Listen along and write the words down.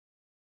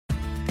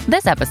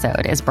This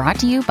episode is brought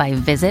to you by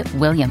Visit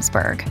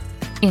Williamsburg.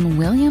 In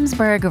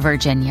Williamsburg,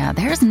 Virginia,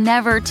 there's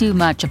never too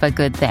much of a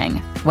good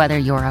thing. Whether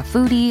you're a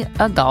foodie,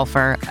 a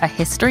golfer, a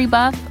history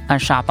buff, a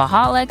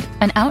shopaholic,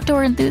 an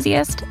outdoor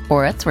enthusiast,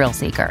 or a thrill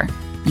seeker,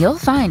 you'll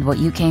find what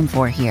you came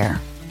for here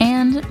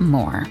and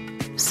more.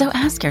 So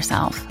ask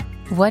yourself,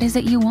 what is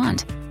it you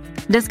want?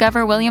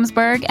 Discover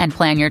Williamsburg and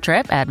plan your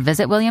trip at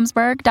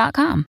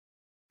visitwilliamsburg.com.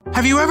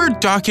 Have you ever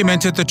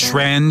documented the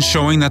trend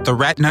showing that the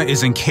retina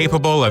is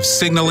incapable of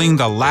signaling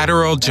the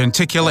lateral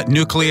genticulate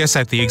nucleus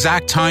at the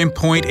exact time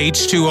point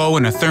H2O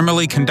in a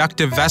thermally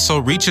conductive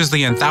vessel reaches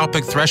the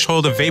enthalpic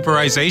threshold of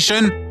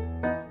vaporization?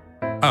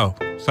 Oh,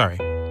 sorry.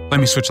 Let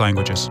me switch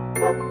languages.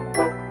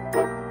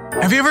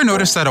 Have you ever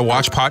noticed that a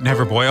watch pot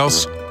never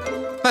boils?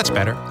 That's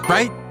better,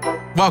 right?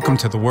 Welcome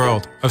to the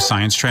world of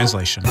science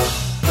translation.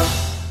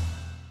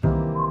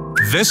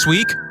 This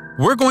week,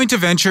 we're going to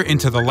venture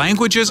into the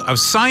languages of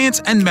science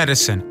and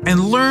medicine and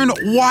learn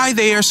why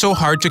they are so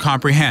hard to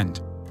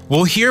comprehend.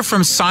 We'll hear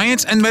from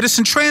science and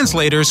medicine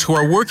translators who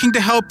are working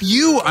to help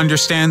you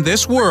understand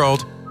this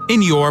world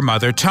in your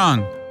mother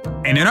tongue.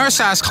 And in our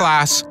SAS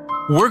class,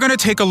 we're going to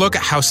take a look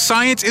at how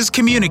science is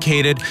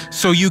communicated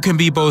so you can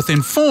be both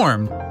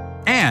informed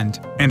and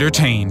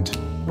entertained.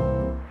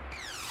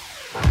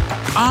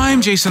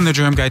 I'm Jason the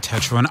Germ Guy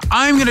Tetro, and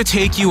I'm going to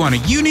take you on a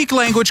unique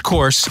language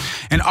course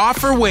and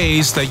offer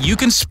ways that you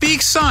can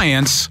speak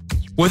science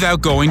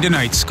without going to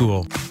night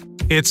school.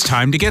 It's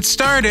time to get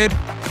started.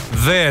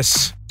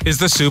 This is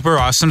the Super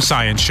Awesome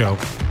Science Show.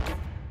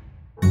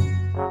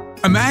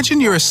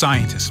 Imagine you're a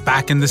scientist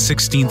back in the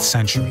 16th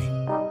century.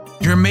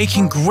 You're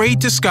making great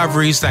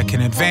discoveries that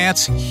can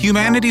advance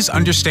humanity's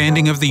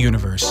understanding of the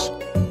universe.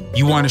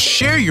 You want to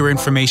share your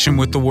information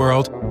with the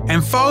world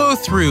and follow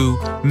through,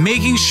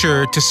 making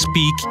sure to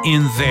speak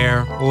in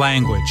their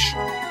language.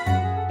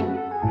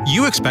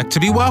 You expect to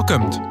be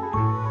welcomed.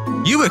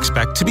 You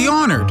expect to be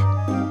honored.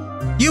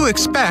 You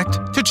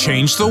expect to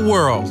change the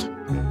world.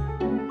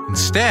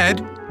 Instead,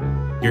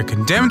 you're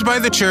condemned by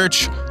the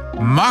church,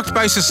 mocked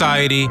by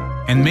society,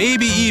 and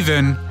maybe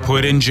even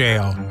put in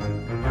jail.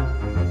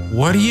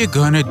 What are you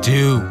gonna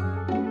do?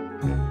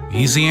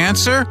 Easy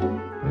answer?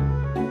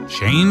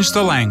 Change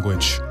the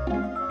language.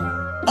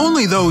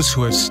 Only those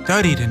who have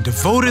studied and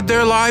devoted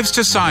their lives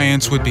to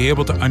science would be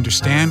able to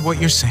understand what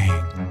you're saying.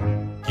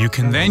 You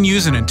can then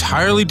use an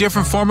entirely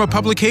different form of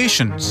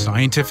publication,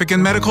 scientific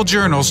and medical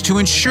journals, to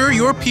ensure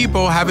your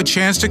people have a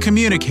chance to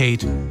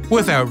communicate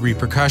without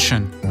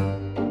repercussion.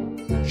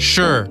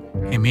 Sure,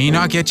 it may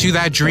not get you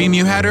that dream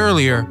you had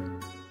earlier,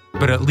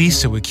 but at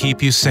least it would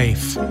keep you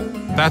safe.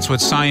 That's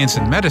what science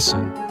and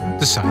medicine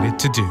decided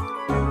to do.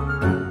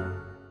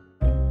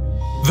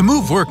 The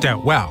move worked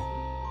out well.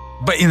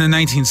 But in the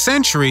 19th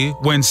century,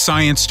 when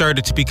science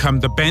started to become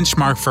the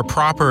benchmark for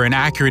proper and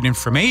accurate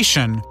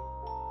information,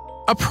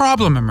 a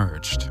problem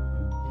emerged.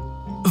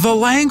 The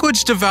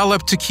language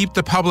developed to keep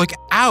the public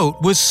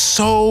out was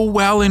so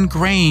well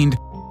ingrained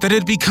that it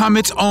had become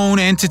its own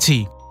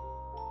entity.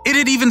 It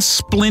had even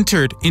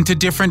splintered into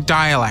different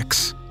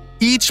dialects.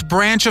 Each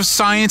branch of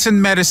science and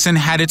medicine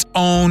had its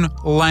own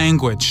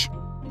language.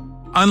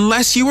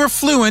 Unless you were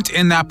fluent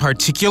in that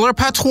particular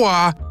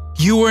patois,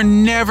 you were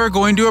never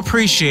going to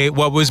appreciate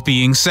what was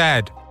being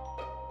said.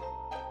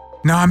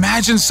 Now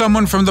imagine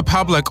someone from the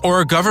public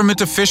or a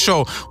government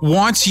official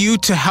wants you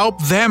to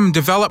help them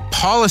develop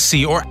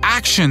policy or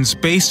actions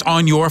based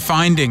on your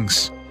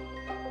findings.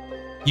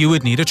 You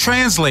would need a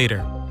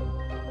translator,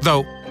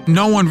 though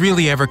no one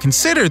really ever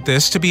considered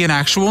this to be an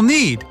actual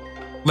need,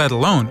 let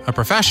alone a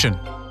profession.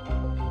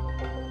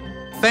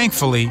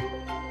 Thankfully,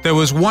 there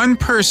was one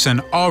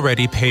person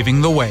already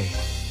paving the way.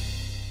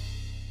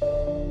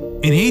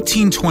 In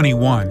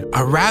 1821,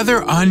 a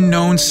rather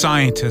unknown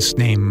scientist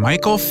named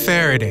Michael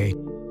Faraday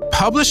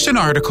published an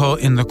article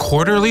in the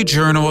Quarterly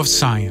Journal of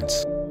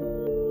Science.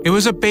 It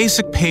was a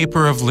basic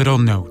paper of little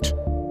note.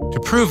 To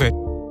prove it,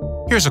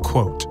 here's a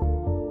quote.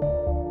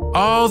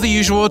 All the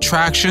usual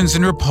attractions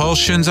and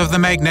repulsions of the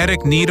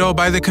magnetic needle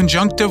by the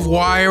conjunctive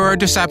wire are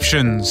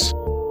deceptions.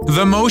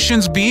 The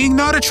motions being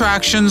not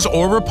attractions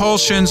or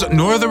repulsions,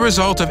 nor the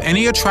result of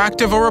any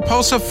attractive or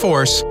repulsive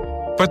force,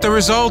 but the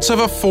results of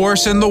a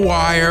force in the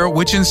wire,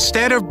 which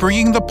instead of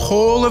bringing the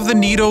pole of the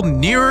needle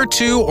nearer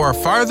to or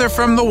farther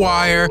from the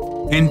wire,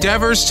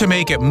 endeavors to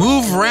make it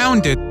move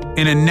round it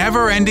in a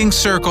never-ending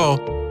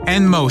circle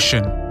and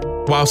motion,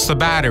 whilst the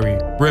battery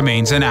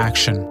remains in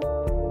action.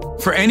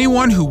 For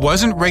anyone who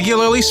wasn't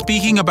regularly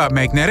speaking about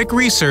magnetic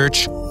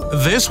research,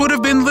 this would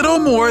have been little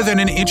more than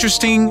an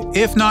interesting,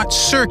 if not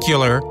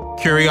circular,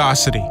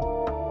 curiosity.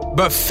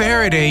 But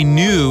Faraday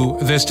knew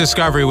this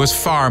discovery was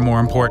far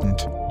more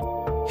important.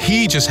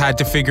 He just had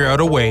to figure out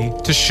a way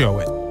to show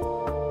it.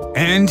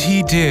 And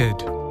he did,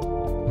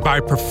 by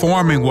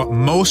performing what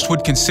most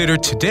would consider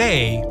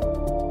today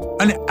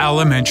an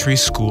elementary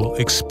school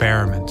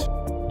experiment.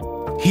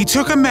 He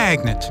took a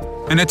magnet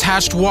and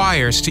attached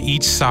wires to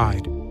each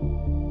side.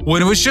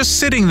 When it was just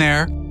sitting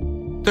there,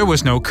 there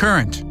was no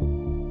current.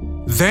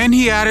 Then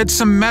he added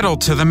some metal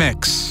to the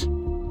mix.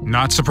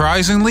 Not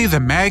surprisingly, the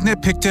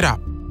magnet picked it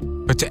up,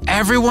 But to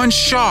everyone's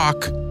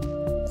shock,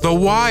 the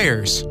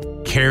wires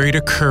carried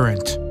a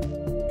current.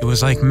 It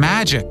was like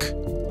magic.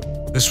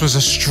 This was a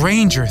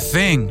stranger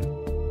thing.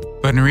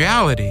 But in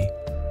reality,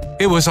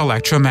 it was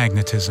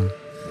electromagnetism.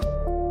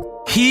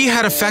 He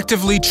had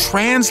effectively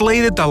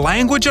translated the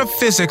language of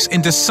physics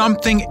into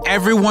something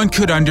everyone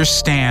could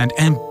understand,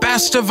 and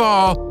best of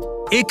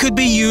all, it could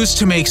be used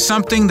to make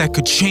something that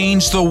could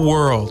change the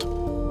world: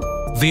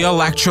 the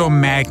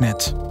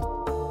electromagnet.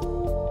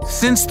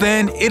 Since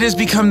then, it has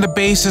become the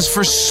basis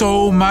for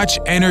so much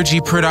energy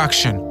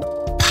production.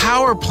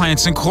 Power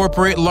plants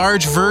incorporate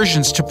large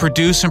versions to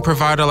produce and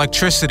provide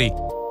electricity.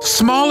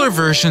 Smaller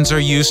versions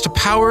are used to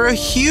power a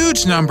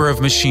huge number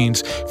of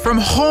machines, from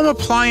home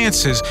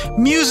appliances,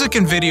 music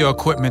and video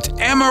equipment,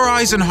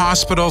 MRIs in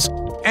hospitals,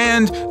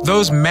 and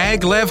those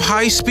maglev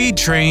high-speed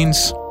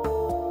trains.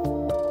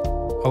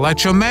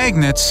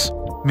 Electromagnets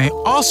may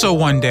also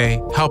one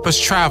day help us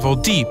travel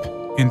deep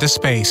into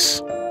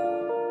space.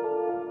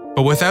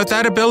 But without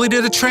that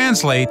ability to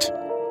translate,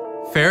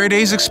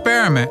 Faraday's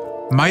experiment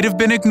might have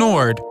been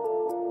ignored,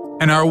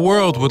 and our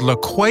world would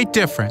look quite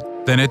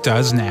different than it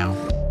does now.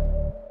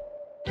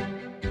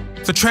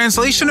 The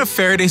translation of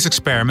Faraday's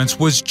experiments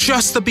was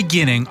just the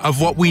beginning of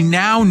what we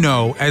now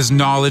know as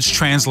knowledge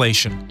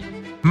translation.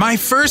 My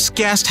first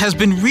guest has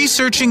been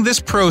researching this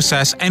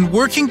process and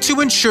working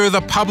to ensure the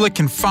public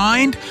can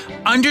find,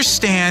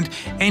 understand,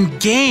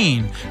 and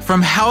gain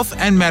from health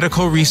and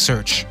medical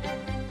research.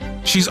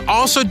 She's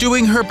also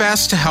doing her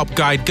best to help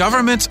guide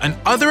governments and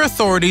other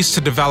authorities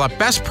to develop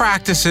best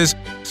practices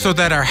so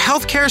that our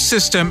healthcare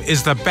system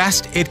is the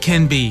best it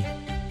can be.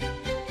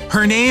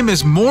 Her name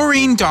is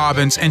Maureen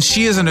Dobbins, and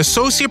she is an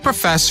associate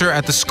professor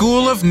at the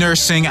School of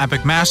Nursing at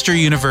McMaster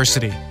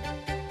University.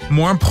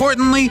 More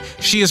importantly,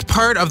 she is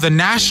part of the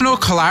National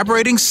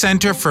Collaborating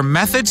Centre for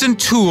Methods and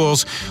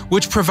Tools,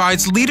 which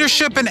provides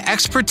leadership and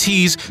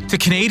expertise to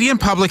Canadian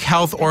public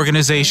health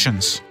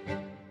organizations.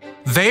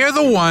 They are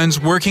the ones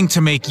working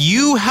to make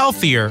you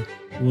healthier,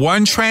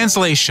 one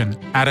translation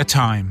at a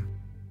time.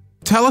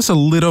 Tell us a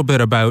little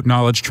bit about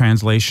knowledge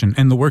translation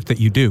and the work that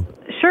you do.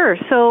 Sure.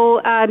 So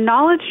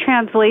knowledge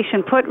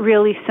translation, put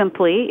really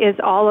simply, is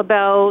all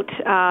about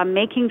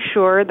making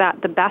sure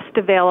that the best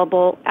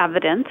available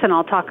evidence, and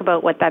I'll talk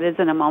about what that is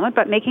in a moment,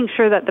 but making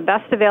sure that the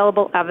best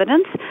available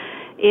evidence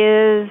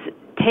is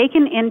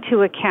taken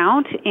into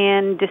account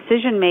in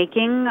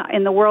decision-making.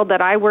 In the world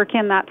that I work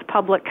in, that's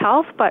public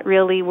health, but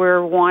really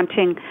we're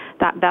wanting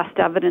that best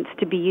evidence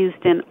to be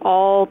used in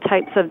all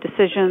types of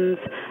decisions,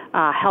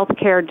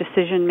 healthcare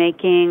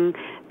decision-making,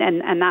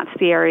 and that's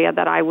the area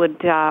that I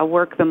would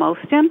work the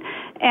most in.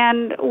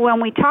 And when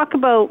we talk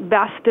about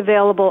best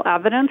available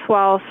evidence,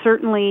 while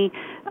certainly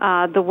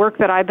the work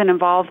that I've been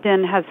involved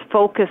in has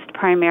focused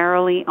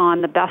primarily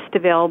on the best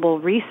available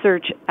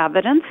research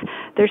evidence,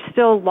 there's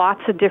still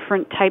lots of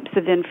different types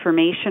of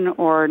information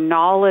or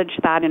knowledge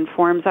that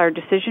informs our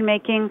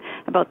decision-making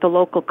about the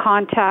local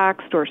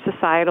context or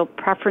societal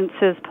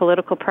preferences,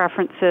 political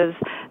preferences,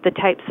 the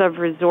types of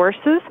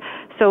resources.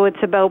 So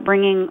it's about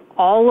bringing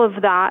all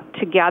of that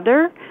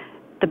together,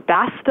 the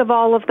best of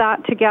all of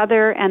that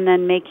together, and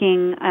then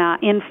making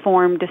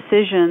informed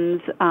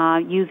decisions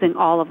using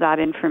all of that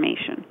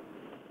information.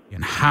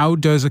 And how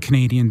does a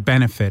Canadian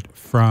benefit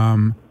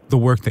from the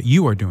work that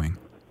you are doing?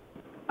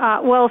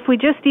 Well, if we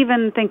just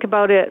even think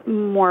about it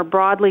more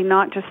broadly,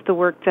 not just the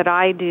work that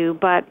I do,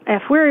 but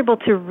if we're able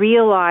to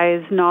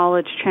realize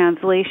knowledge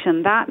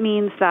translation, that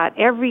means that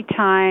every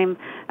time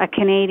a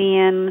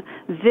Canadian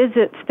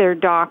visits their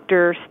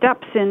doctor,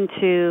 steps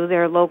into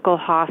their local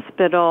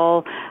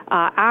hospital,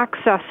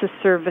 accesses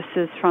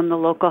services from the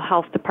local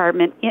health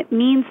department, it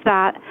means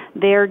that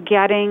they're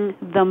getting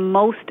the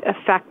most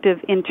effective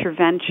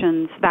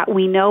interventions that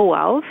we know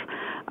of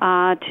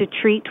to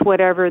treat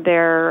whatever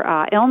their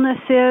illness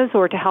is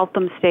or to help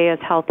them stay as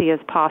healthy as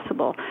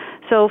possible.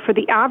 So for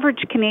the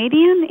average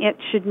Canadian, it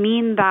should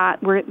mean that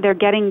they're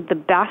getting the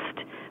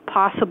best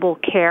possible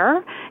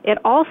care. It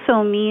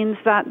also means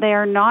that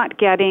they're not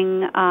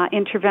getting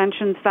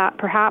interventions that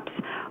perhaps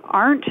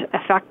aren't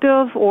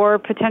effective or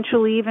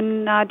potentially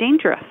even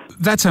dangerous.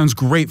 That sounds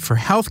great for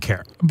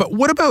healthcare. But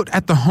what about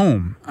at the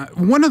home?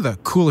 One of the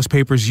coolest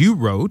papers you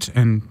wrote,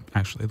 and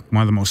actually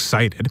one of the most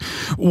cited,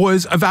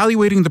 was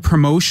evaluating the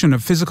promotion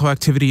of physical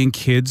activity in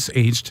kids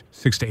aged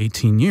 6 to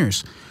 18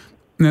 years.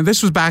 Now,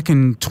 this was back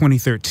in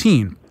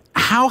 2013.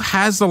 How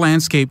has the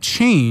landscape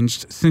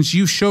changed since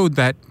you showed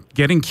that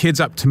getting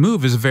kids up to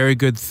move is a very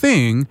good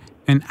thing,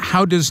 and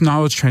how does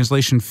knowledge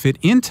translation fit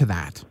into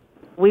that?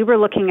 We were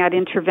looking at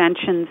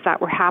interventions that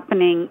were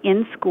happening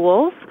in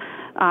schools,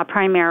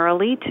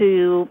 primarily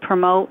to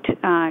promote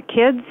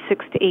kids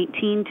 6 to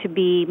 18 to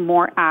be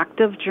more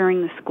active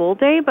during the school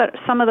day, but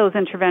some of those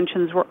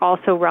interventions were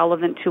also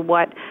relevant to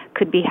what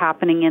could be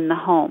happening in the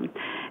home.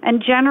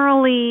 And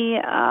generally,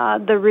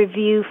 the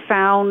review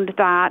found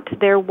that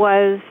there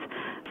was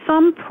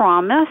some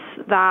promise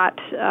that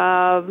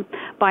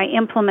by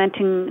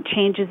implementing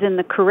changes in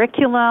the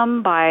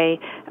curriculum, by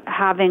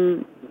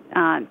having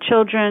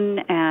children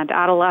and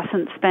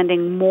adolescents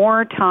spending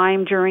more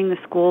time during the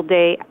school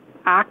day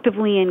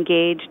actively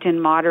engaged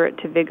in moderate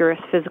to vigorous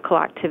physical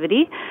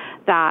activity,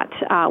 that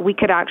we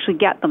could actually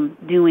get them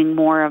doing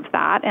more of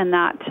that, and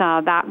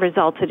that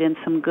resulted in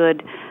some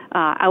good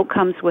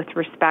outcomes with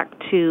respect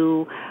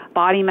to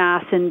body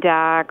mass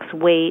index,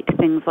 weight,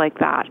 things like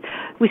that.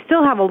 We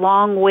still have a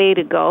long way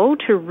to go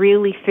to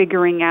really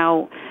figuring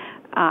out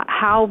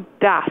how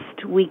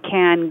best we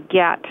can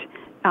get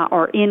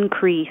or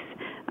increase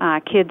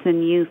kids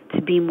and youth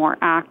to be more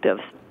active.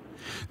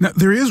 Now,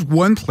 there is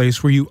one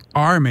place where you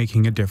are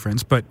making a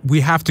difference, but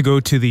we have to go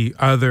to the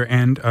other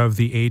end of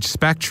the age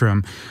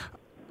spectrum.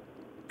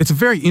 It's a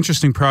very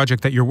interesting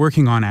project that you're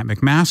working on at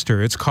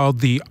McMaster. It's called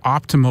the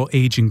Optimal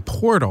Aging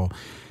Portal.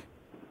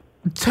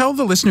 Tell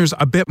the listeners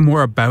a bit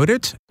more about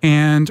it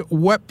and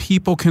what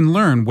people can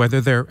learn, whether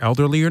they're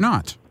elderly or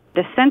not.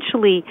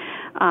 Essentially,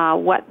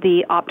 what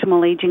the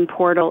Optimal Aging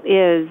Portal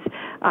is,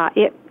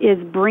 it is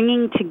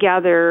bringing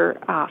together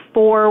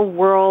 4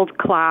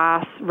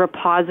 world-class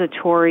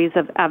repositories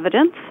of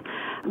evidence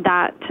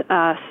that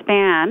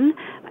span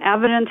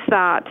evidence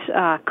that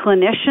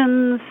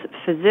clinicians,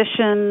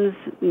 physicians,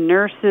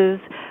 nurses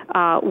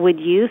would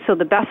use, so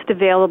the best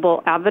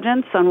available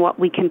evidence on what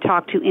we can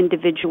talk to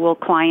individual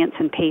clients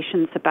and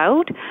patients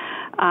about.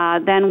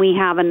 Then we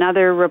have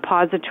another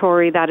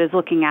repository that is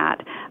looking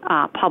at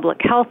public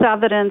health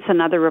evidence,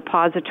 another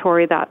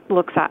repository that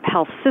looks at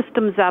health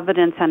systems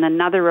evidence, and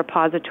another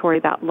repository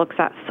that looks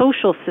at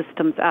social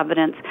systems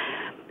evidence.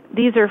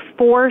 These are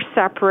 4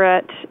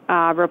 separate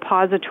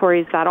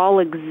repositories that all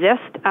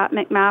exist at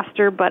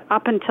McMaster, but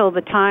up until the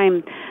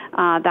time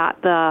that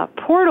the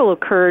portal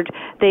occurred,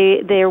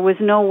 there was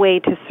no way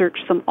to search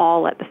them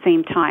all at the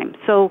same time.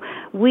 So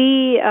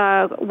we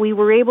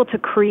were able to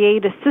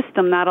create a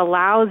system that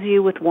allows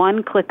you, with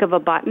one click of a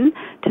button,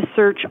 to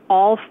search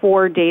all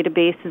 4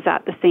 databases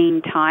at the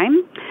same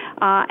time,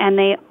 and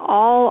they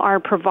all are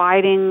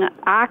providing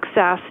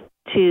access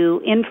to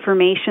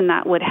information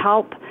that would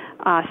help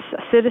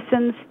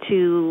citizens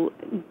to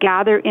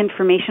gather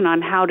information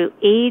on how to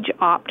age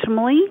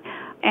optimally.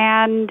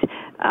 And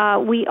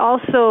we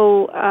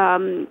also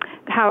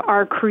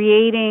are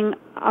creating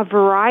a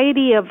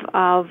variety of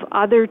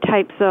other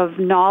types of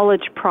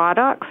knowledge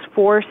products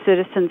for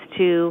citizens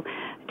to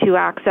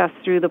access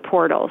through the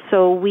portal.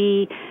 So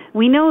we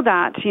know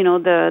that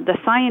the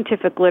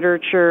scientific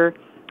literature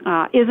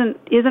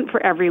isn't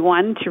for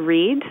everyone to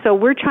read. So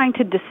we're trying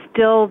to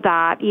distill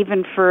that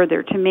even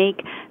further to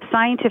make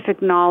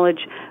scientific knowledge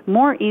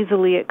more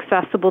easily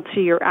accessible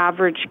to your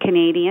average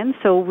Canadian.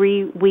 So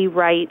we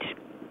write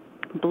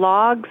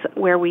blogs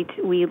where we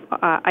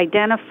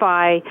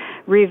identify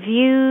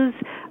reviews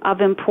of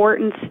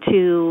importance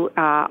to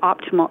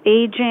optimal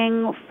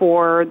aging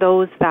for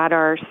those that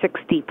are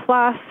 60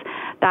 plus,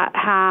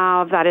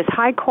 that is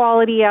high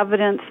quality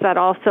evidence, that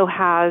also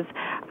has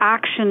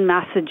action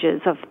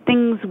messages of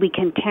things we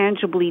can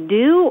tangibly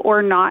do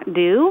or not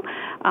do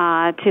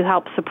to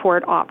help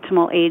support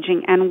optimal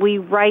aging. And we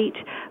write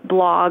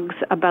blogs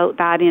about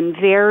that in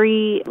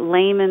very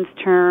layman's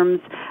terms,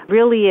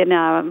 really in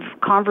a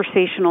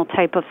conversational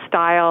type of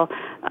style,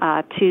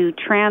 to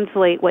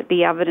translate what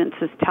the evidence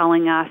is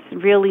telling us,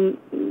 really,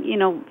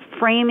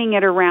 framing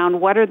it around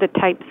what are the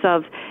types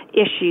of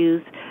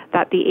issues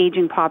that the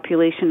aging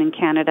population in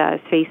Canada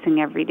is facing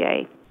every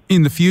day.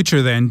 In the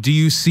future, then, do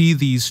you see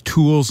these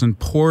tools and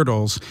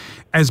portals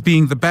as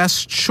being the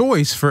best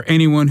choice for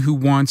anyone who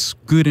wants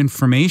good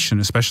information,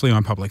 especially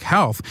on public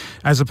health,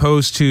 as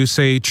opposed to,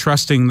 say,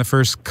 trusting the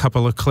first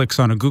couple of clicks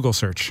on a Google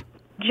search?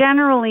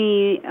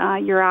 Generally,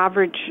 your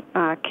average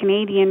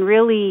Canadian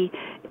really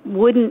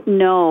wouldn't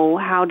know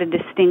how to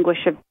distinguish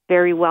a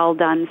very well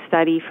done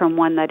study from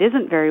one that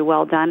isn't very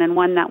well done, and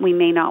one that we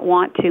may not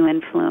want to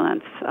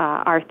influence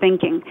our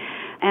thinking.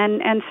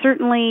 And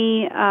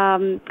certainly,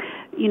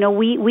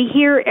 we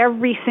hear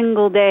every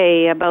single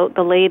day about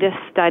the latest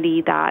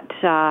study that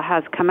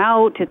has come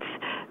out. It's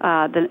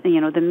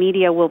the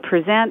media will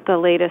present the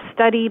latest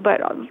study,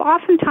 but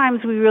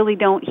oftentimes we really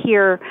don't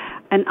hear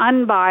an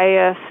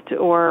unbiased,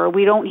 or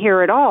we don't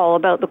hear at all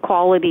about the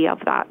quality of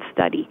that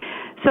study.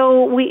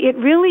 So it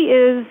really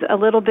is a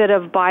little bit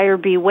of buyer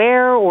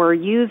beware or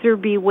user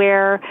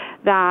beware,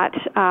 that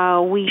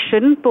we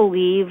shouldn't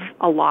believe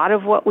a lot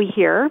of what we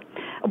hear.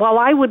 While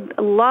I would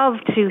love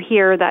to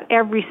hear that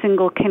every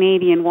single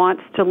Canadian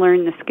wants to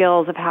learn the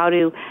skills of how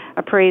to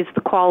appraise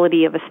the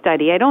quality of a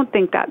study, I don't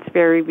think that's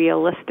very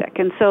realistic.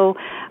 And so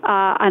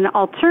an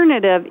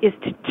alternative is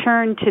to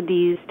turn to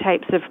these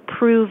types of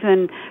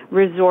proven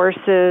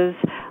resources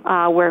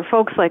where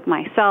folks like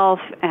myself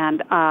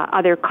and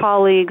other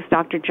colleagues,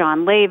 Dr.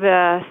 John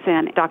Levis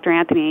and Dr.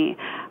 Anthony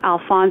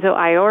Alfonso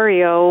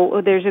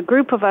Iorio, there's a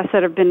group of us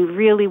that have been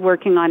really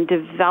working on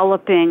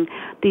developing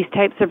these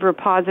types of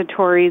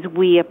repositories.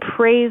 We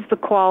appraise the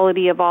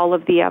quality of all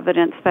of the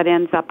evidence that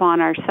ends up on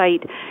our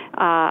site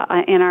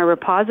in our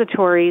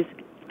repositories,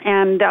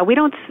 and we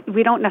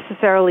don't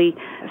necessarily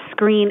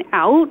screen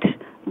out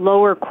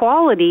lower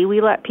quality,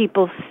 we let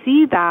people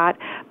see that,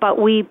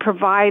 but we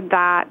provide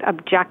that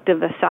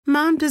objective assessment.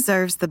 Mom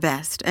deserves the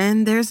best,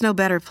 and there's no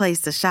better place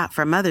to shop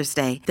for Mother's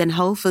Day than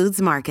Whole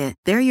Foods Market.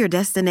 They're your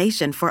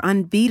destination for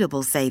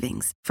unbeatable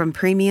savings, from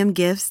premium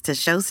gifts to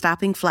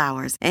show-stopping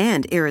flowers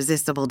and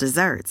irresistible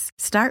desserts.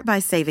 Start by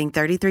saving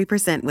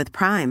 33% with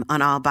Prime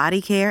on all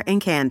body care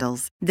and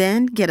candles.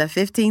 Then get a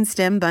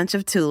 15-stem bunch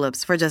of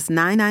tulips for just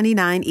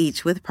 $9.99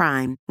 each with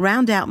Prime.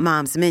 Round out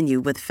Mom's menu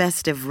with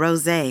festive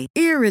rosé,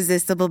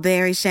 irresistible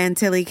berry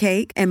chantilly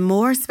cake, and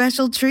more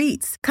special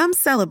treats. Come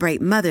celebrate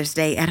Mother's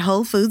Day at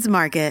Whole Foods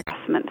Market.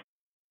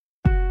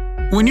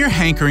 When you're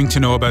hankering to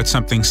know about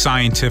something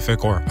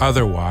scientific or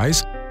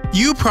otherwise,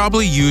 you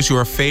probably use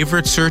your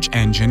favorite search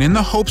engine in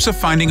the hopes of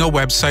finding a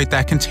website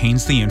that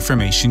contains the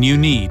information you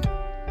need.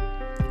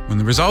 When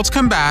the results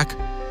come back,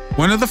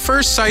 one of the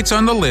first sites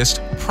on the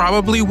list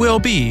probably will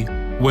be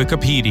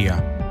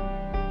Wikipedia.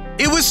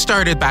 It was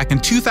started back in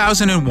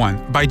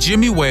 2001 by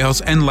Jimmy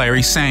Wales and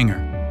Larry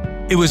Sanger.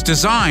 It was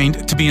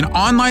designed to be an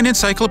online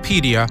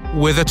encyclopedia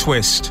with a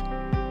twist.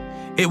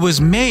 It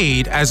was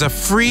made as a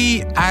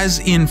free, as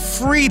in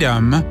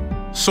freedom,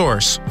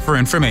 source for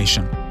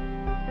information.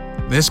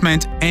 This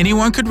meant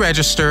anyone could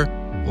register,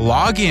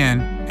 log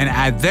in, and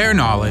add their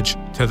knowledge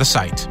to the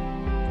site.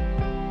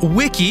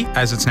 Wiki,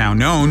 as it's now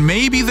known,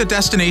 may be the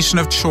destination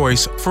of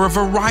choice for a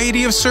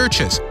variety of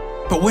searches,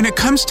 but when it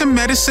comes to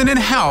medicine and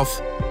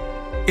health,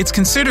 it's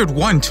considered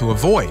one to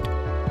avoid.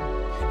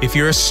 If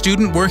you're a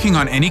student working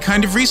on any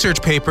kind of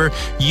research paper,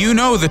 you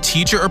know the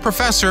teacher or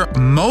professor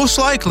most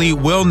likely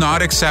will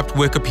not accept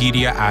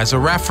Wikipedia as a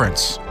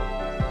reference.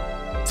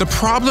 The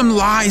problem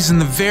lies in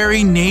the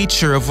very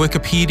nature of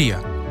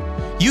Wikipedia.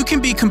 You can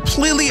be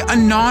completely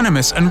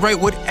anonymous and write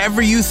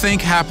whatever you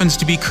think happens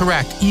to be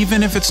correct,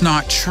 even if it's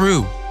not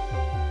true.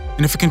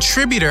 And if a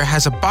contributor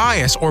has a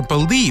bias or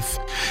belief,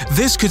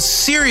 this could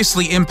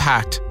seriously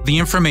impact the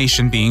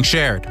information being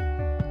shared.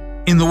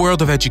 In the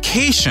world of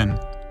education,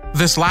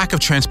 this lack of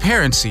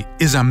transparency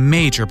is a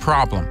major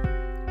problem.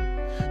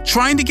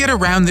 Trying to get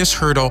around this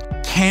hurdle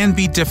can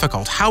be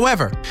difficult.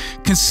 However,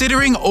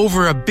 considering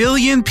over 1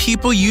 billion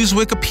people use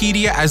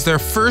Wikipedia as their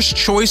first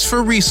choice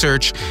for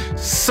research,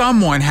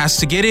 someone has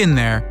to get in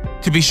there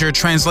to be sure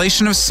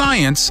translation of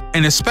science,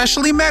 and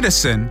especially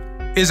medicine,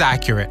 is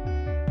accurate.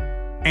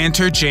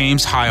 Enter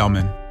James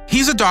Heilman.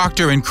 He's a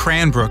doctor in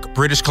Cranbrook,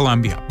 British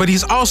Columbia, but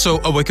he's also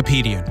a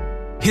Wikipedian.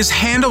 His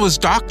handle is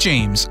Doc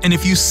James, and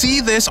if you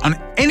see this on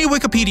any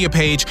Wikipedia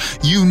page,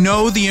 you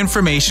know the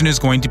information is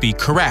going to be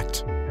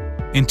correct.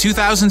 In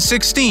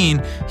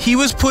 2016, he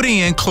was putting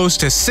in close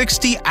to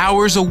 60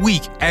 hours a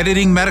week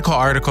editing medical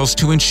articles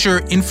to ensure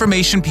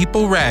information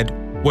people read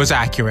was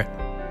accurate.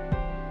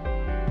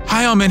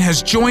 Heilman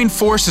has joined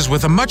forces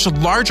with a much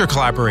larger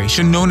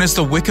collaboration known as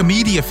the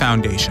Wikimedia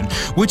Foundation,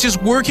 which is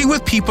working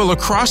with people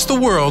across the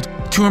world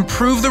to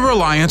improve the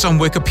reliance on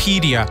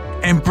Wikipedia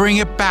and bring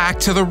it back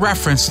to the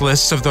reference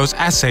lists of those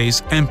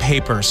essays and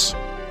papers.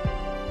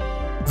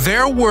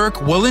 Their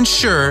work will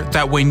ensure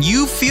that when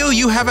you feel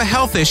you have a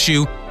health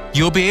issue,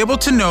 you'll be able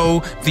to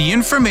know the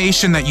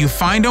information that you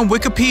find on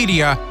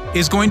Wikipedia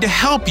is going to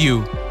help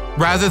you,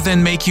 rather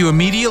than make you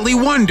immediately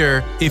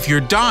wonder if you're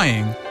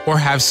dying or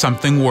have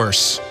something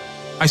worse.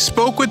 I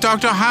spoke with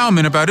Dr.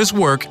 Heilman about his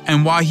work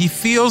and why he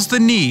feels the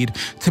need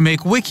to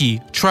make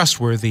Wiki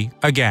trustworthy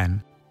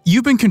again.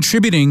 You've been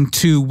contributing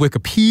to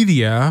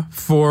Wikipedia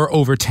for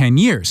over 10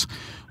 years.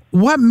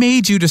 What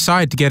made you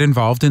decide to get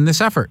involved in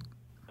this effort?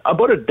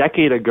 About a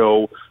decade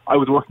ago, I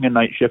was working a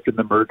night shift in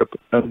the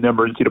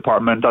emergency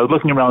department. I was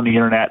looking around the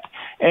internet,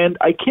 and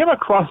I came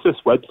across this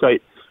website,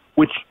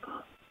 which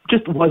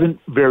just wasn't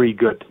very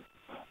good.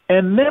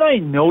 And then I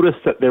noticed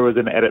that there was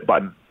an edit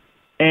button.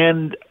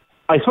 And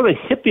I sort of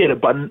hit the edit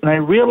button, and I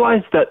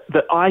realized that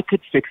I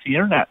could fix the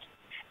internet.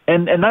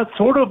 And that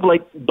sort of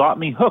like got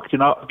me hooked.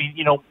 And I've been,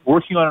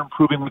 working on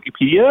improving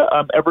Wikipedia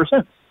ever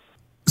since.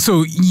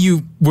 So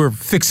you were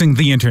fixing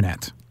the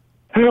internet?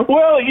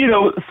 Well,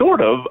 sort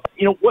of.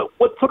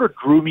 What sort of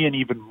drew me in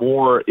even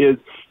more is,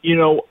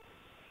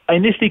 I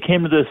initially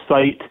came to this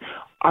site.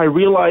 I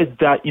realized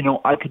that,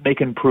 I could make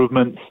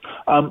improvements.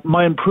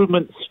 My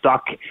improvements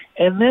stuck.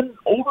 And then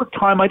over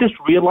time, I just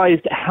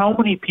realized how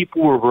many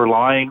people were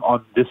relying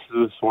on this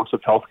as a source of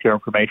healthcare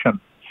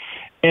information.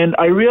 And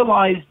I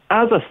realized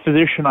as a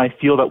physician, I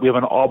feel that we have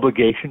an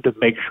obligation to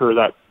make sure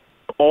that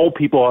all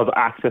people have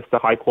access to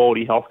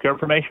high-quality healthcare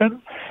information.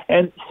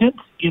 And since,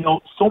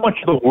 so much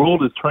of the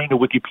world is turning to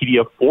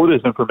Wikipedia for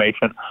this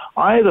information,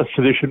 I, as a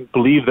physician,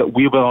 believe that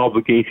we have an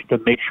obligation to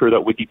make sure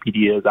that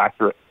Wikipedia is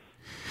accurate.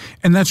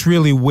 And that's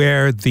really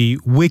where the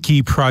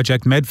Wiki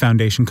Project Med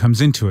Foundation comes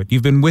into it.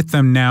 You've been with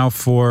them now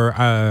for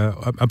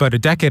about a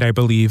decade, I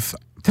believe.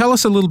 Tell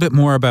us a little bit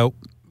more about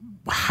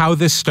how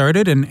this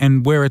started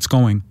and where it's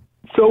going.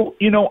 So,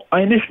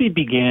 I initially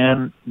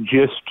began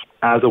just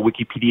as a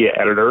Wikipedia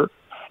editor.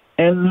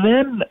 And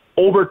then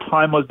over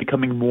time, I was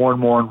becoming more and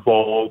more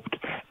involved.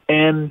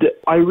 And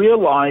I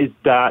realized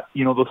that,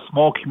 the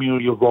small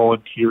community of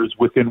volunteers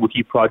within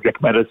Wiki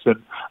Project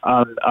Medicine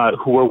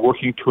who are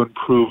working to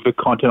improve the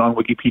content on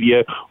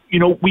Wikipedia,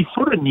 we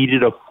sort of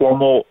needed a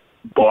formal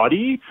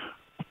body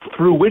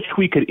through which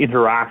we could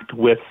interact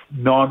with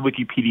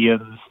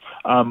non-Wikipedians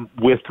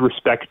with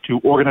respect to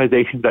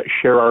organizations that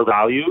share our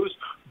values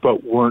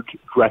but weren't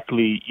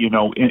directly,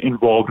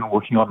 involved in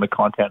working on the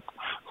content.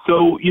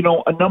 So,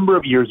 a number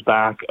of years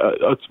back,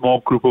 a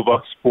small group of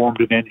us formed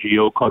an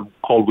NGO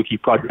called Wiki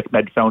Project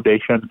Med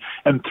Foundation,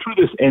 and through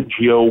this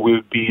NGO,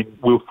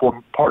 we've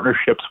formed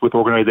partnerships with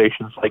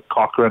organizations like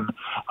Cochrane,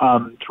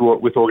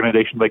 with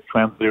organizations like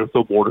Translators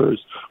Without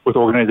Borders, with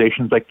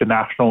organizations like the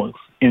National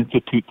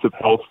Institutes of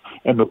Health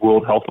and the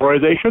World Health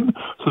Organization,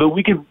 so that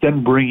we can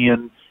then bring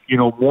in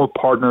more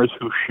partners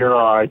who share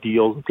our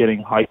ideals of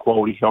getting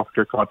high-quality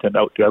healthcare content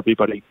out to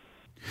everybody.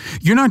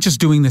 You're not just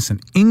doing this in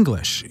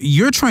English.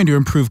 You're trying to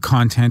improve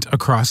content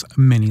across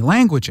many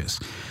languages.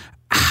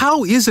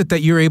 How is it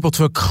that you're able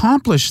to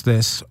accomplish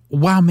this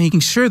while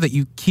making sure that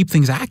you keep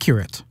things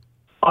accurate?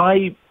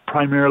 I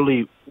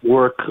primarily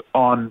work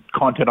on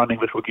content on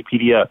English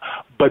Wikipedia,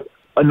 but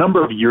a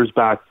number of years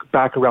back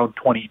around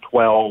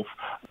 2012,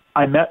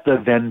 I met the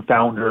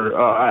founder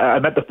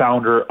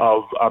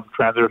of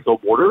Translators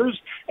Without Borders,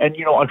 and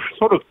I was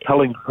sort of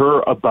telling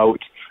her about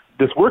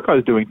this work I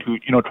was doing to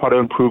try to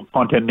improve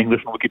content in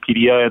English on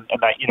Wikipedia,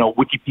 and that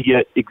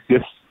Wikipedia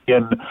exists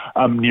in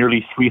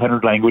nearly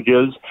 300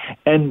 languages,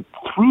 and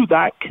through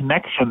that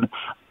connection,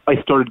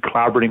 I started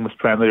collaborating with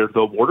Translators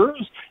Without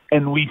Borders,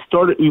 and we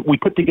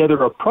put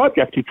together a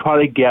project to try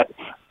to get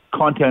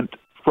content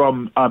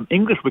from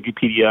English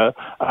Wikipedia,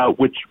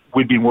 which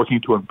we've been working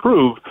to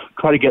improve,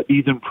 try to get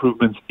these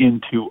improvements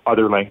into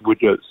other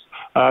languages.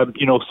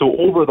 So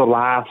over the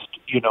last,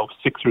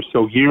 6 or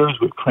so years,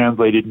 we've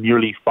translated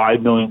nearly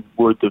 5 million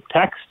words of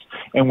text,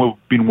 and we've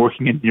been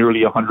working in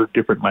nearly 100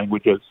 different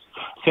languages.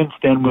 Since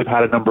then, we've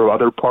had a number of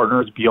other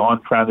partners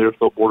beyond Translators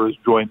Without Borders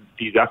join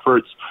these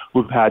efforts.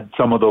 We've had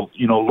some of the,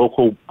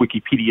 local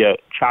Wikipedia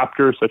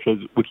chapters, such as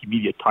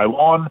Wikimedia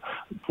Taiwan,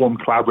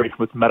 formed collaboration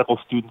with medical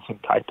students in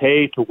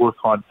Taipei to work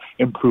on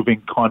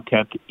improving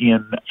content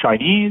in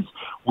Chinese.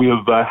 We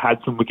have had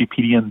some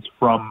Wikipedians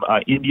from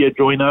India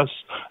join us.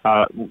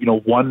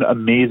 One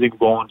amazing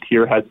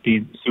volunteer has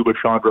been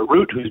Subhashandra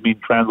Root, who's been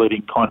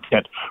translating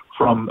content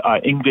from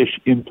English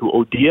into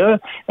Odia.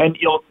 And,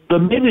 the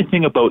amazing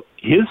thing about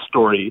his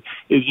story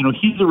is,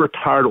 he's a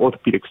retired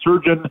orthopedic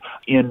surgeon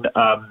in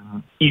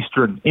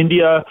eastern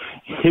India.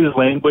 His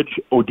language,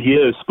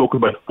 Odia, is spoken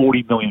by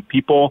 40 million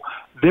people.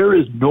 There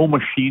is no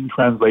machine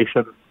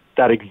translation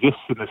that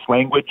exists in this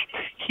language.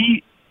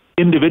 He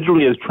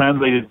individually has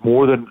translated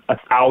more than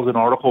 1,000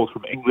 articles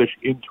from English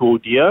into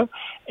Odia.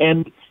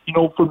 And,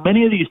 for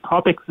many of these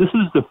topics, this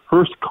is the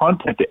first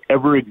content to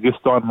ever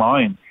exist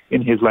online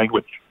in his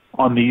language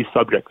on these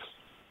subjects.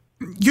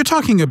 You're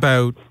talking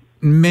about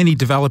many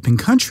developing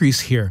countries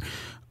here.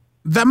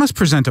 That must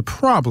present a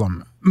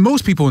problem.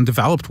 Most people in the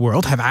developed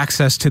world have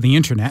access to the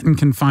internet and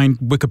can find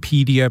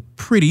Wikipedia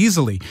pretty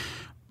easily.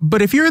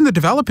 But if you're in the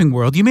developing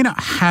world, you may not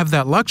have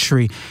that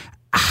luxury.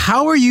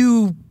 How are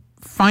you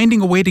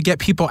finding a way to get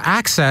people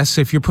access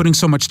if you're putting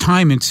so much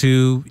time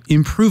into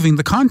improving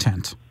the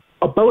content?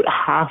 About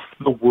half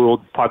the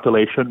world's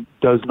population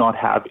does not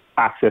have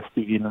access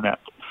to the internet.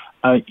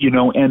 And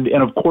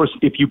of course,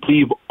 if you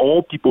believe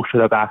all people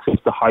should have access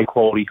to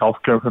high-quality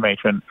healthcare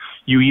information,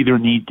 you either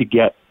need to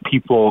get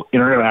people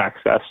internet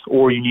access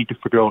or you need to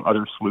figure out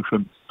other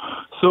solutions.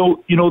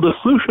 So, the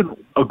solution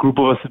a group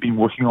of us have been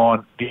working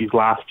on these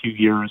last few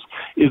years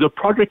is a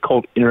project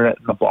called Internet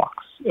in a Box.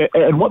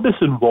 And what this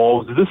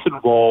involves,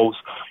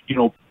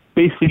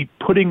 basically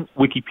putting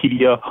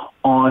Wikipedia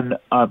on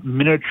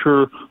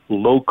miniature,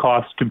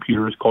 low-cost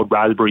computers called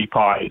Raspberry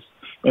Pis.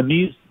 And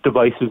these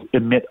devices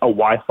emit a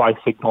Wi-Fi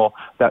signal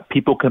that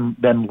people can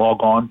then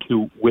log on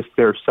to with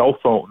their cell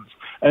phones.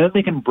 And then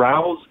they can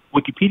browse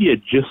Wikipedia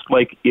just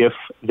like if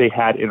they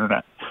had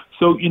internet.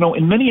 So,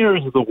 in many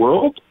areas of the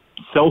world,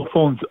 cell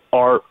phones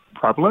are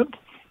prevalent,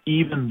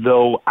 even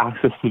though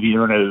access to the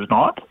internet is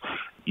not.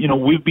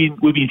 We've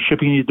been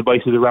shipping these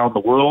devices around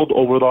the world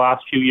over the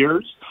last few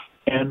years,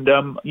 and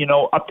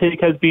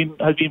uptake has been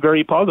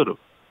very positive.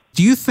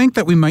 Do you think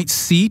that we might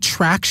see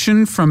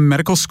traction from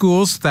medical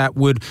schools that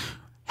would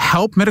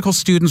help medical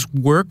students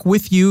work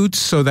with you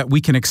so that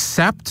we can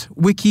accept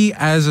Wiki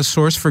as a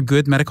source for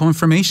good medical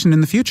information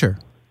in the future?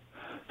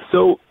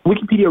 So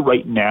Wikipedia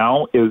right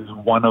now is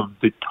one of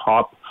the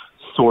top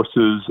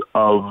sources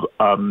of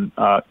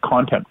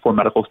content for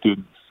medical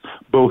students,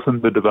 both in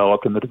the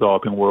developed and the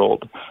developing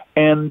world.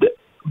 And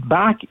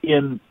back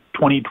in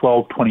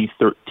 2012,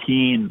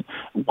 2013,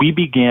 we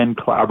began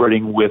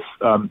collaborating with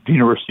the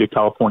University of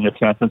California,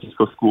 San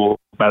Francisco School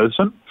of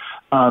Medicine.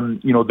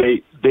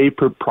 They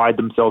pride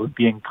themselves as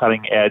being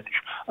cutting edge.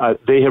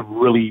 They have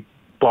really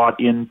bought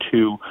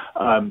into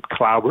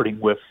collaborating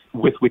with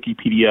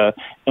Wikipedia,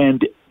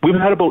 and we've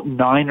had about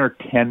 9 or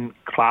 10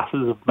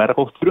 classes of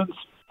medical students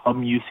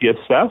from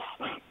UCSF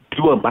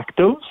do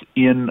electives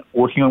in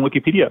working on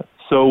Wikipedia.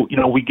 So,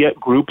 we get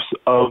groups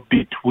of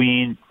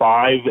between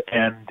 5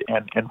 and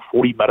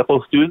 40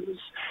 medical students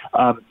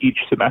each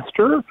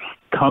semester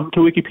come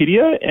to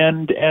Wikipedia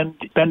and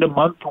spend a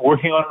month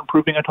working on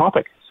improving a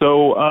topic.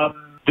 So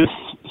this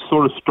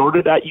sort of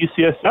started at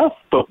UCSF,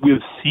 but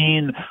we've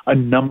seen a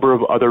number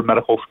of other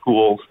medical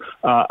schools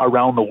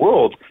around the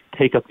world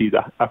take up these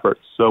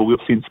efforts. So we've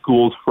seen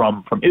schools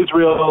from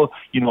Israel.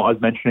 I was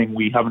mentioning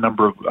we have a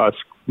number of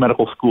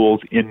medical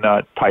schools in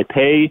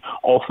Taipei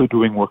also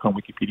doing work on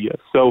Wikipedia.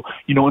 So,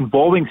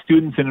 involving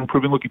students in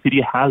improving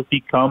Wikipedia has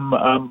become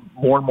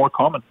more and more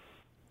common.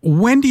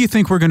 When do you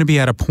think we're going to be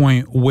at a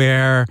point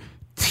where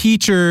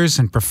teachers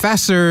and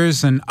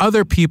professors and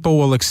other people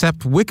will accept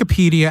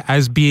Wikipedia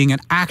as being an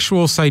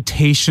actual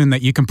citation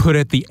that you can put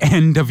at the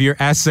end of your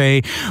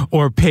essay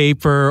or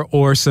paper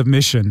or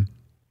submission?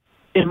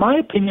 In my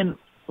opinion,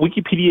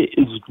 Wikipedia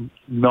is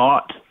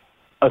not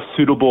a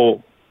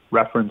suitable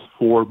reference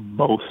for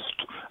most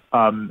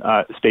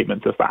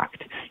statements of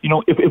fact.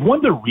 If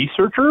one's a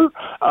researcher,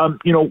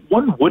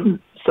 one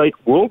wouldn't cite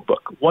World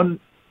Book. One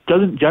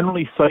doesn't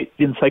generally cite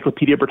the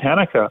Encyclopedia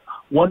Britannica.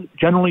 One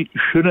generally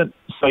shouldn't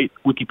cite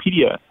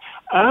Wikipedia.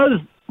 As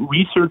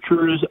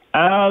researchers,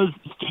 as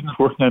students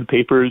working on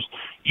papers,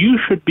 you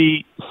should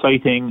be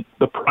citing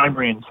the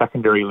primary and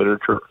secondary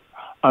literature.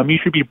 You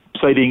should be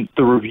citing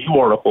the review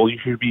article. You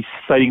should be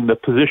citing the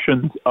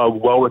positions of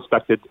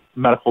well-respected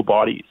medical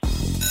bodies.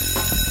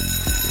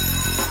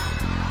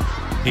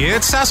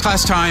 It's SAS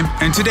Class time,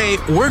 and today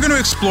we're going to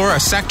explore a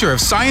sector of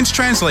science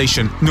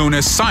translation known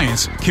as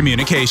science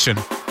communication.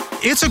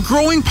 It's a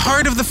growing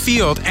part of the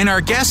field, and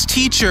our guest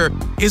teacher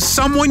is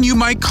someone you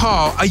might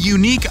call a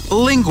unique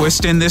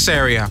linguist in this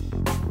area.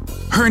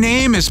 Her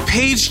name is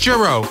Paige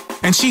Giroux,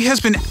 and she has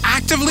been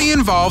actively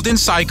involved in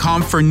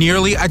SciComm for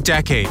nearly a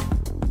decade.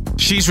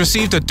 She's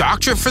received a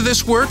doctorate for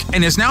this work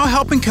and is now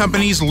helping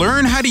companies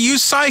learn how to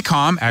use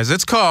SciComm, as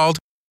it's called,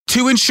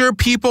 to ensure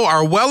people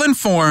are well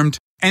informed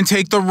and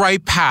take the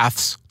right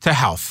paths to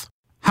health.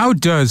 How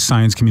does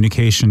science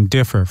communication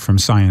differ from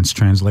science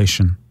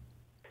translation?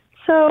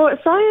 So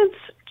science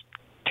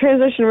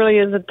translation really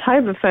is a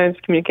type of science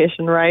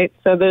communication, right?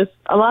 So there's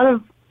a lot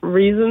of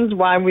reasons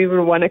why we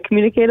would want to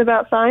communicate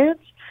about science,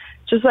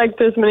 just like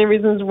there's many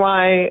reasons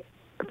why,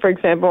 for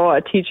example,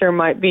 a teacher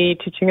might be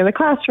teaching in the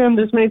classroom.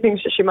 There's many things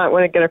that she might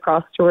want to get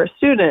across to her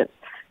students.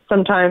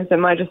 Sometimes it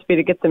might just be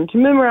to get them to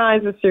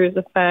memorize a series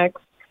of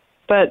facts,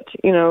 but,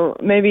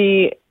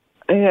 maybe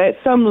at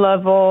some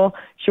level,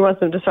 she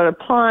wants them to start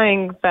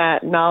applying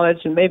that knowledge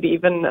and maybe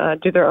even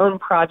do their own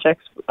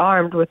projects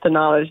armed with the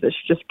knowledge that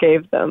she just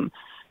gave them.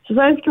 So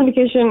science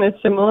communication is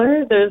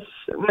similar. There's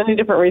many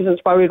different reasons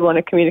why we'd want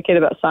to communicate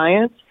about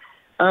science.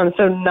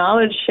 So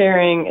knowledge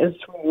sharing is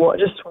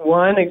just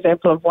one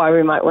example of why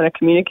we might want to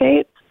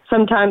communicate.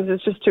 Sometimes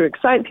it's just to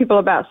excite people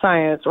about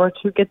science or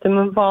to get them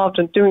involved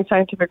in doing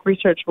scientific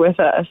research with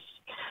us.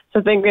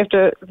 So I think we have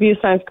to view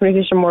science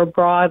communication more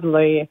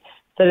broadly,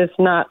 that it's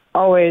not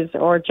always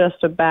or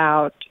just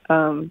about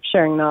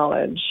sharing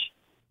knowledge.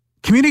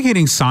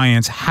 Communicating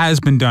science has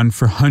been done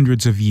for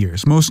hundreds of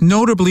years, most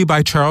notably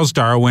by Charles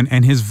Darwin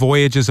and his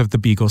Voyages of the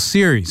Beagle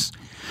series.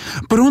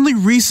 But only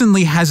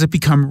recently has it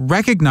become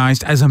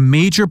recognized as a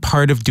major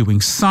part of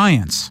doing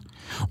science.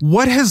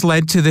 What has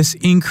led to this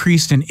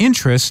increase in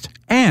interest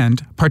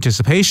and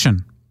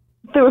participation?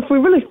 So if we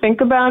really think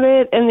about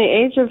it, in the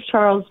age of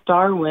Charles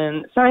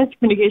Darwin, science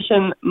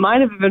communication might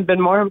have even been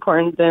more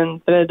important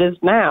than it is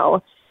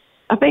now.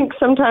 I think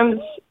sometimes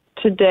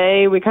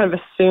today we kind of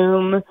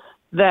assume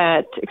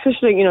that,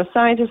 especially,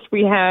 scientists,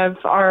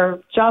 our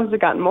jobs have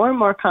gotten more and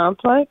more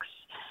complex.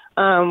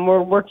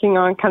 We're working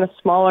on kind of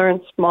smaller and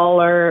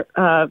smaller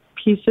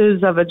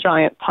pieces of a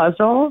giant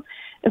puzzle.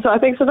 And so I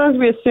think sometimes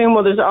we assume,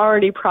 there's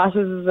already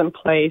processes in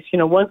place.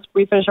 Once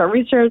we finish our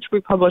research, we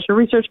publish a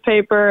research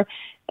paper,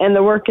 and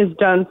the work is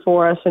done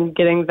for us in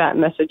getting that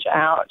message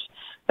out.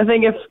 I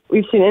think if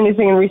we've seen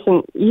anything in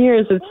recent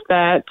years, it's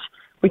that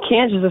we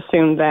can't just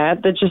assume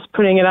that just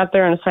putting it out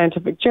there in a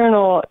scientific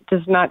journal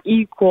does not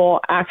equal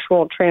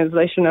actual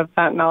translation of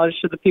that knowledge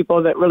to the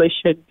people that really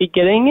should be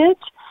getting it.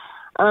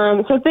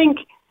 So I think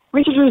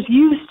researchers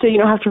used to,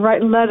 have to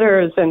write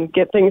letters and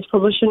get things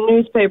published in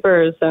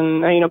newspapers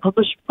and,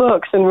 publish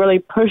books and really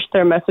push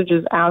their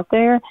messages out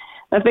there.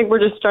 I think we're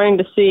just starting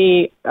to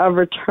see a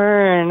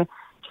return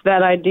to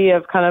that idea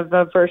of kind of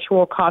a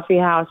virtual coffee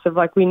house of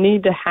we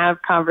need to have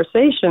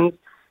conversations,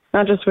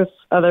 not just with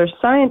other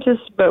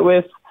scientists, but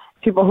with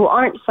people who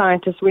aren't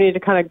scientists. We need to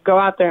kind of go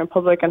out there in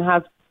public and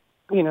have,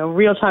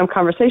 real-time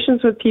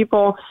conversations with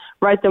people,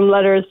 write them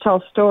letters,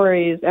 tell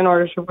stories in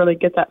order to really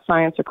get that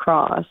science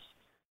across.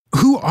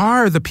 Who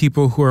are the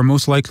people who are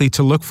most likely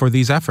to look for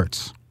these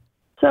efforts?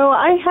 So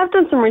I have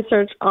done some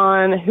research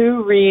on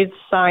who reads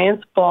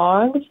science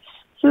blogs.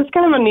 So it's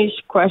kind of a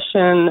niche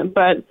question,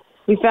 but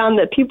we found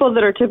that people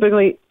that are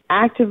typically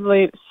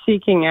actively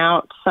seeking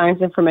out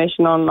science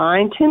information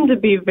online tend to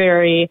be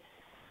very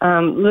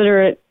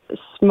literate,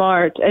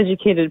 smart,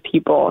 educated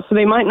people. So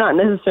they might not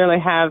necessarily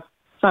have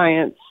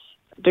science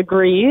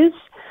degrees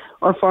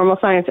or formal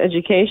science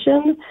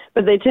education,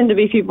 but they tend to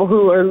be people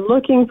who are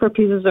looking for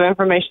pieces of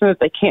information that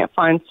they can't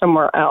find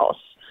somewhere else.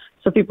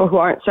 So people who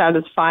aren't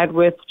satisfied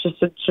with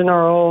just a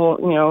general,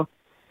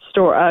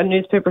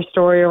 newspaper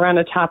story around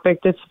a topic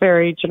that's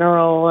very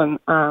general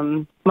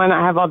and might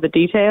not have all the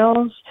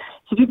details.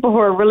 So people who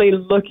are really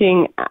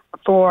looking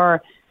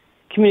for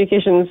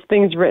communications,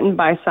 things written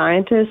by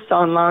scientists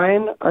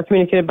online or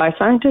communicated by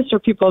scientists, or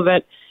people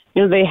that,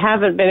 they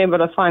haven't been able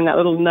to find that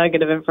little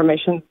nugget of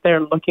information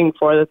they're looking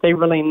for that they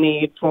really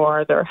need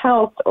for their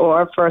health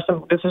or for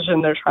some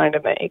decision they're trying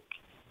to make.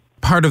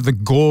 Part of the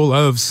goal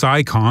of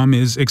SciComm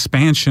is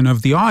expansion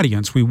of the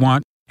audience. We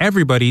want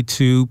everybody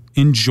to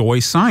enjoy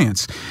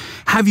science.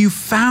 Have you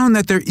found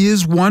that there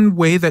is one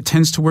way that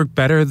tends to work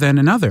better than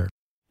another?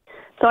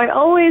 So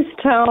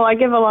I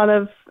give a lot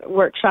of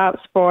workshops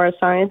for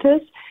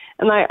scientists,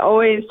 and I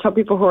always tell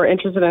people who are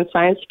interested in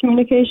science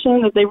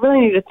communication that they really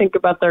need to think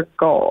about their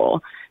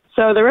goal.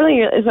 So there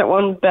really isn't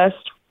one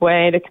best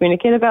way to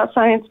communicate about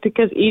science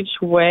because each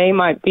way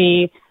might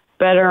be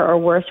better or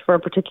worse for a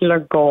particular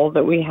goal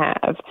that we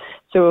have.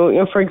 So,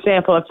 for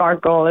example, if our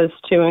goal is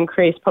to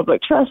increase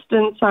public trust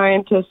in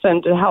scientists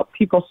and to help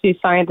people see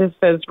scientists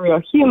as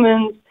real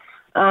humans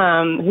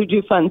who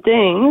do fun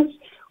things,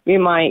 we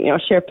might,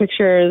 share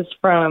pictures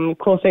from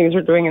cool things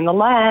we're doing in the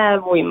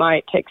lab. We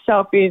might take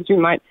selfies. We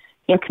might,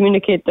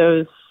 communicate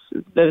those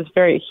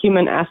very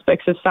human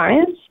aspects of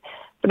science.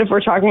 But if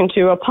we're talking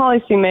to a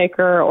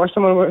policymaker or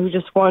someone who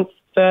just wants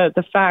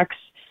the facts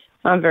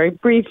very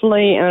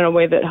briefly and in a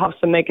way that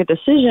helps them make a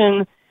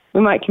decision,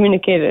 we might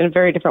communicate it in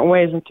very different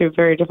ways and through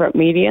very different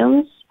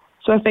mediums.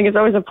 So I think it's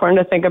always important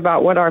to think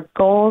about what our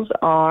goals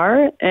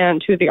are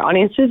and who the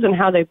audience is and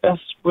how they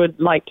best would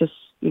like to,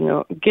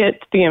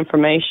 get the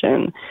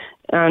information.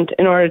 And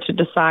in order to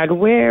decide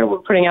where we're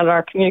putting out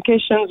our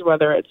communications,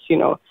 whether it's,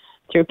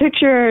 through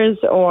pictures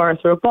or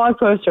through a blog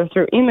post or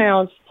through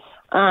emails,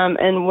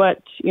 and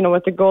what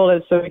the goal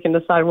is so we can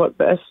decide what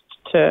best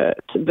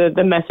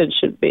the message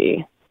should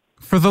be.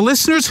 For the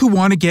listeners who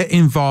want to get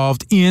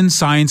involved in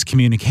science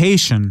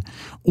communication,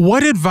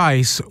 what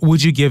advice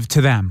would you give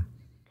to them?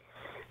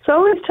 So I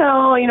always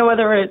tell,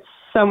 whether it's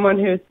someone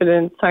who's been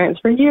in science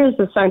for years,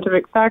 a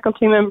scientific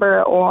faculty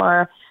member,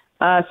 or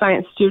a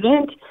science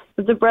student,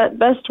 that the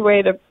best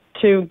way to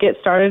get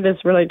started is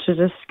really to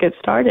just get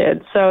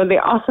started. So the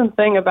awesome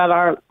thing about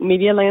our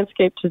media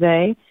landscape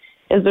today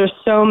is there's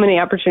so many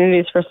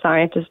opportunities for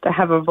scientists to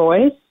have a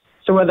voice.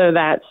 So whether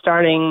that's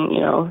starting,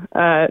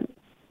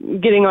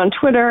 getting on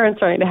Twitter and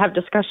starting to have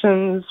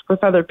discussions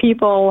with other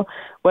people,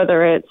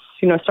 whether it's,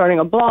 starting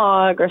a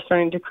blog or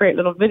starting to create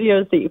little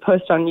videos that you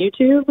post on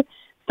YouTube,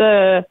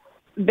 the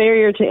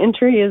barrier to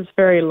entry is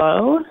very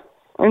low.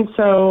 And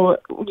so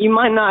you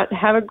might not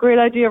have a great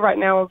idea right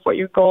now of what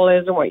your goal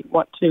is and what you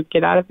want to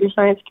get out of your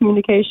science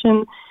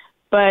communication,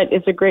 but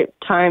it's a great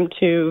time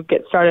to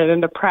get started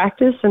and to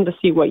practice and to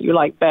see what you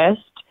like best,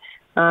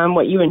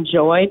 what you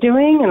enjoy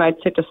doing. And I'd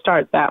say to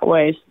start that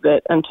way so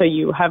that until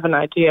you have an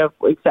idea of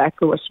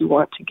exactly what you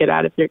want to get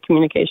out of your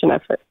communication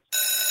effort.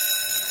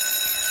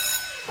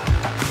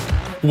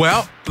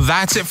 Well,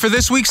 that's it for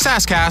this week's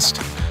SassCast.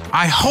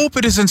 I hope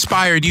it has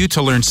inspired you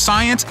to learn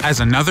science as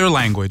another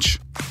language.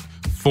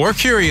 For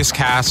Curious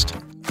Cast,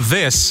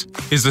 this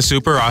is the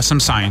Super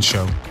Awesome Science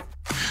Show.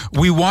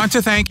 We want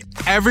to thank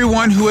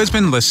everyone who has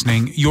been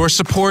listening. Your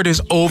support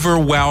is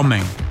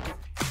overwhelming.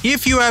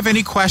 If you have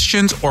any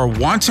questions or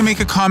want to make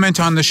a comment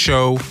on the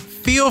show,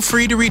 feel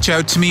free to reach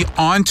out to me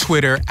on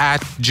Twitter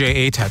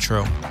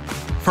 @JATetro.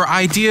 For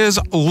ideas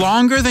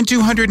longer than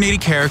 280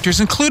 characters,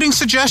 including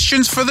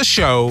suggestions for the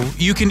show,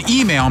 you can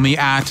email me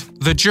at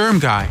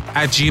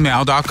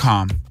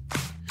thegermguy@gmail.com.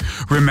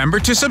 Remember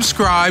to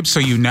subscribe so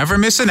you never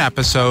miss an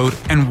episode,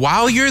 and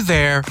while you're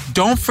there,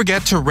 don't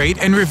forget to rate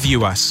and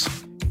review us.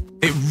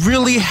 It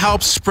really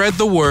helps spread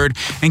the word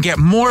and get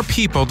more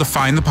people to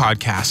find the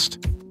podcast.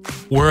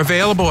 We're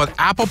available at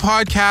Apple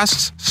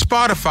Podcasts,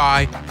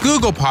 Spotify,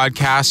 Google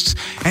Podcasts,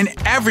 and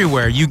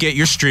everywhere you get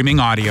your streaming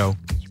audio.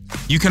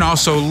 You can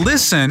also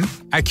listen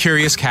at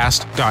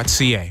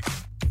curiouscast.ca.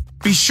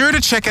 Be sure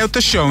to check out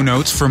the show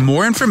notes for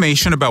more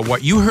information about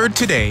what you heard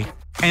today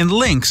and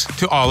links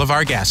to all of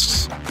our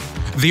guests.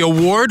 The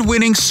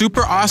award-winning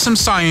Super Awesome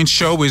Science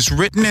Show is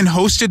written and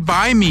hosted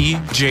by me,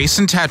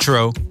 Jason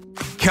Tetro.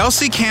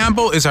 Kelsey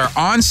Campbell is our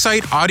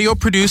on-site audio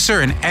producer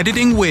and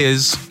editing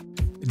whiz.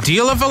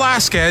 Dila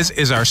Velasquez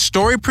is our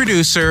story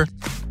producer,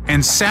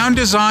 and sound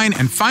design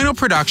and final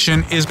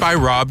production is by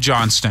Rob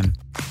Johnston.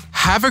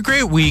 Have a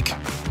great week,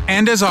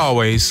 and as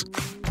always,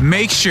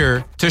 make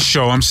sure to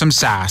show them some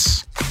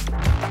sass.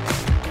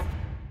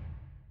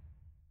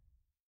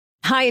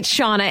 Hi, it's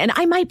Shauna, and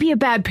I might be a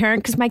bad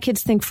parent because my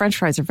kids think French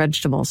fries are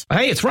vegetables.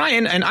 Hey, it's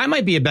Ryan, and I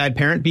might be a bad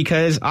parent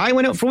because I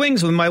went out for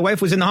wings when my wife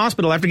was in the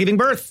hospital after giving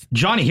birth.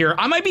 Johnny here.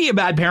 I might be a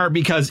bad parent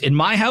because in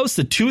my house,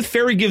 the tooth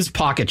fairy gives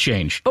pocket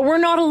change. But we're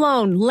not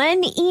alone.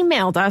 Len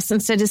emailed us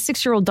and said his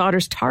 6-year-old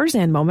daughter's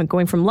Tarzan moment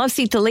going from love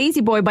seat to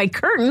lazy boy by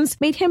curtains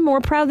made him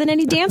more proud than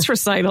any dance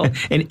recital.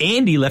 And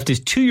Andy left his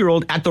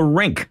 2-year-old at the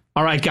rink.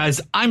 All right,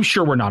 guys, I'm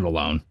sure we're not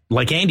alone.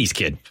 Like Andy's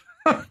kid.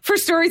 For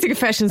stories and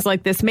confessions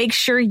like this, make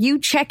sure you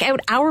check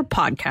out our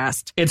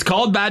podcast. It's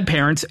called Bad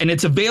Parents, and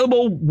it's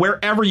available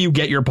wherever you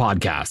get your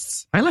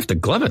podcasts. I left a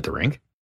glove at the rink.